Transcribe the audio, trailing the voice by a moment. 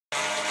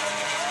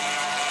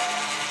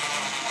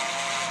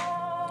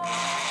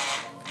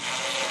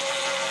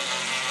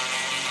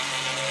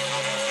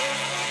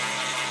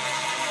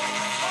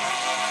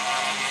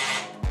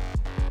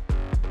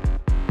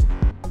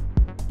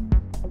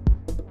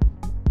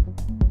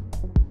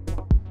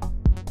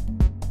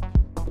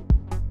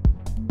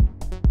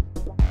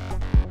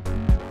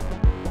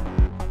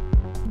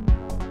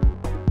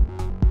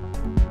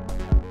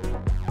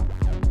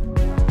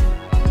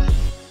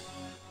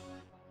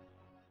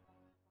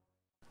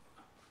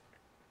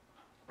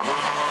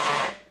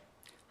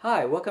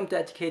Hi, welcome to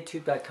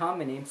EducateTube.com.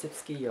 My name is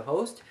Sipsky, your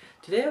host.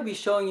 Today I'll be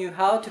showing you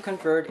how to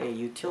convert a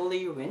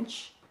utility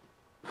winch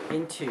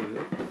into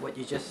what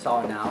you just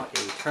saw now, a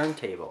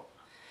turntable.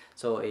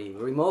 So a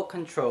remote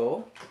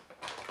control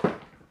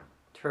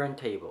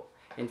turntable.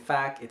 In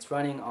fact, it's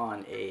running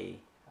on a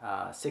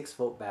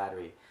 6-volt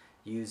battery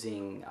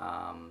using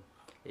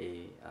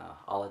a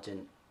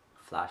halogen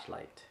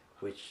flashlight,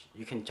 which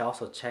you can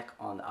also check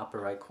on the upper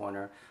right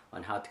corner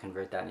on how to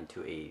convert that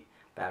into a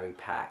battery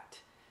packed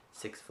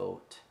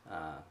 6-volt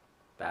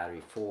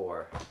battery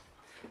for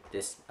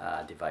this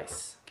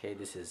device. Okay,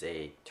 this is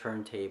a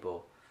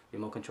turntable,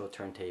 remote control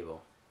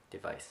turntable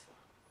device.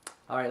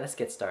 Alright, let's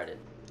get started.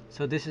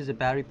 So this is a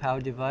battery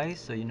powered device.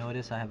 So you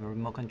notice I have a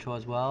remote control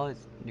as well.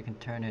 You can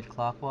turn it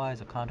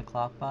clockwise or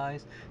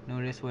counterclockwise.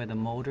 Notice where the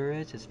motor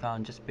is. It's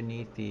found just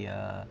beneath the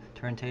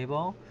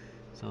turntable.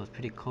 So it's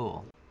pretty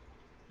cool.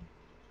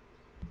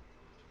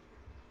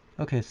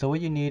 Okay, so what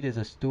you need is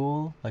a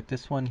stool like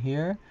this one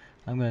here.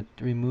 I'm going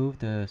to remove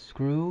the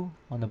screw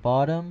on the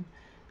bottom,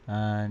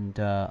 and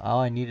all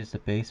I need is the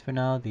base for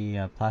now,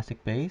 the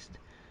plastic base,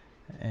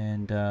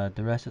 and the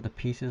rest of the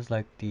pieces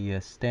like the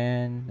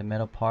stand, the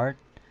metal part,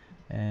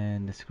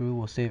 and the screw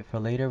we'll save it for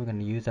later. We're going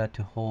to use that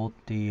to hold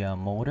the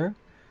motor.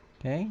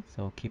 Okay,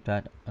 so keep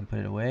that and put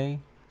it away.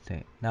 So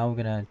now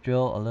we're going to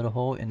drill a little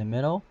hole in the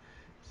middle,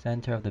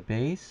 center of the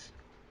base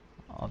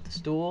of the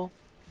stool.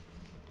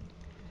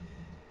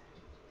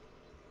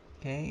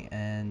 Okay,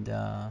 and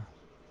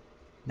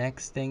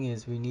next thing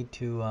is we need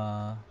to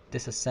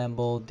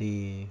disassemble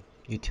the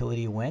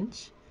utility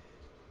winch.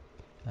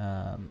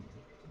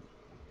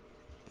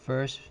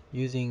 First,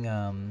 using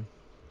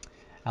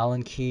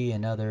Allen key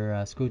and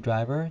other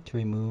screwdriver to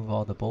remove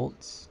all the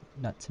bolts,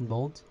 nuts and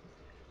bolts,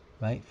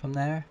 right from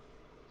there.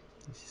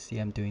 You see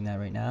I'm doing that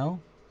right now.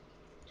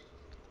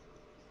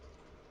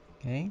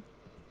 Okay,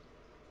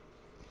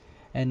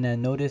 and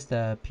then notice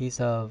the piece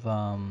of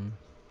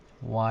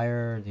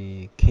wire,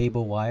 the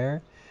cable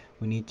wire.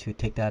 We need to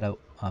take that out,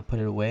 put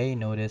it away.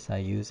 Notice I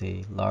use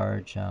a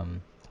large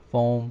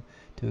foam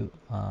to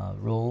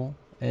roll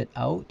it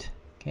out.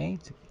 Okay,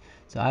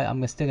 so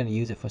I'm still going to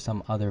use it for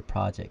some other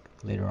project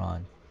later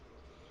on.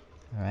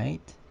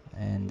 Alright,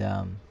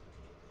 and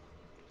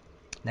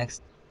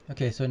next.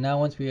 Okay, so now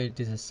once we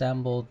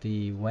disassembled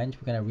the winch,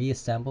 we're going to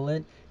reassemble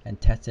it and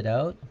test it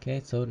out.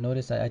 Okay, so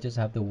notice I just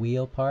have the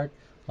wheel part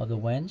of the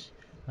winch.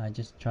 I'm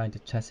just trying to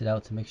test it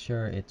out to make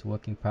sure it's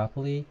working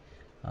properly.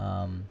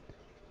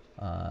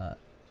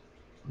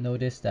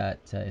 Notice that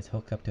it's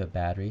hooked up to a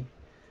battery.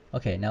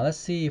 Okay, now let's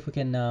see if we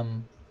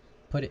can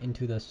put it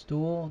into the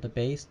stool, the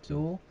base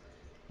stool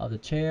of the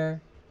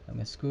chair. I'm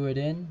going to screw it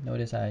in.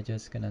 Notice I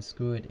just going to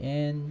screw it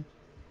in.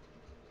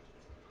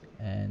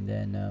 And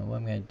then what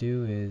I'm going to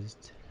do is,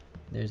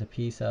 there's a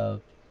piece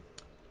of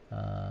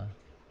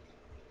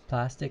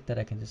plastic that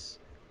I can just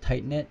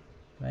tighten it,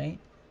 right?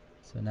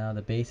 So now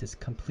the base is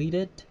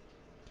completed.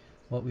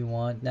 What we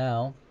want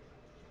now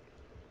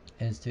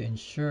is to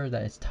ensure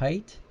that it's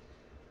tight,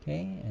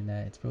 okay, and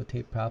that it's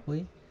rotated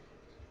properly,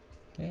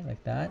 okay,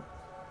 like that.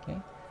 Okay,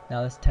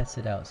 now let's test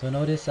it out. So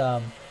notice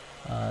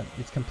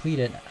it's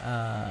completed.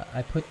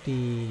 I put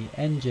the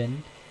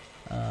engine,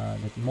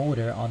 the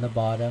motor on the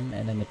bottom,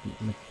 and then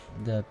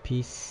the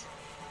piece,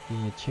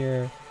 the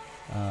chair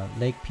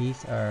leg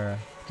piece are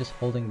just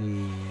holding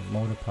the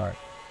motor part.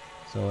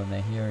 So and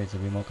then here is a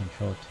remote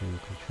control to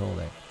control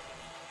it.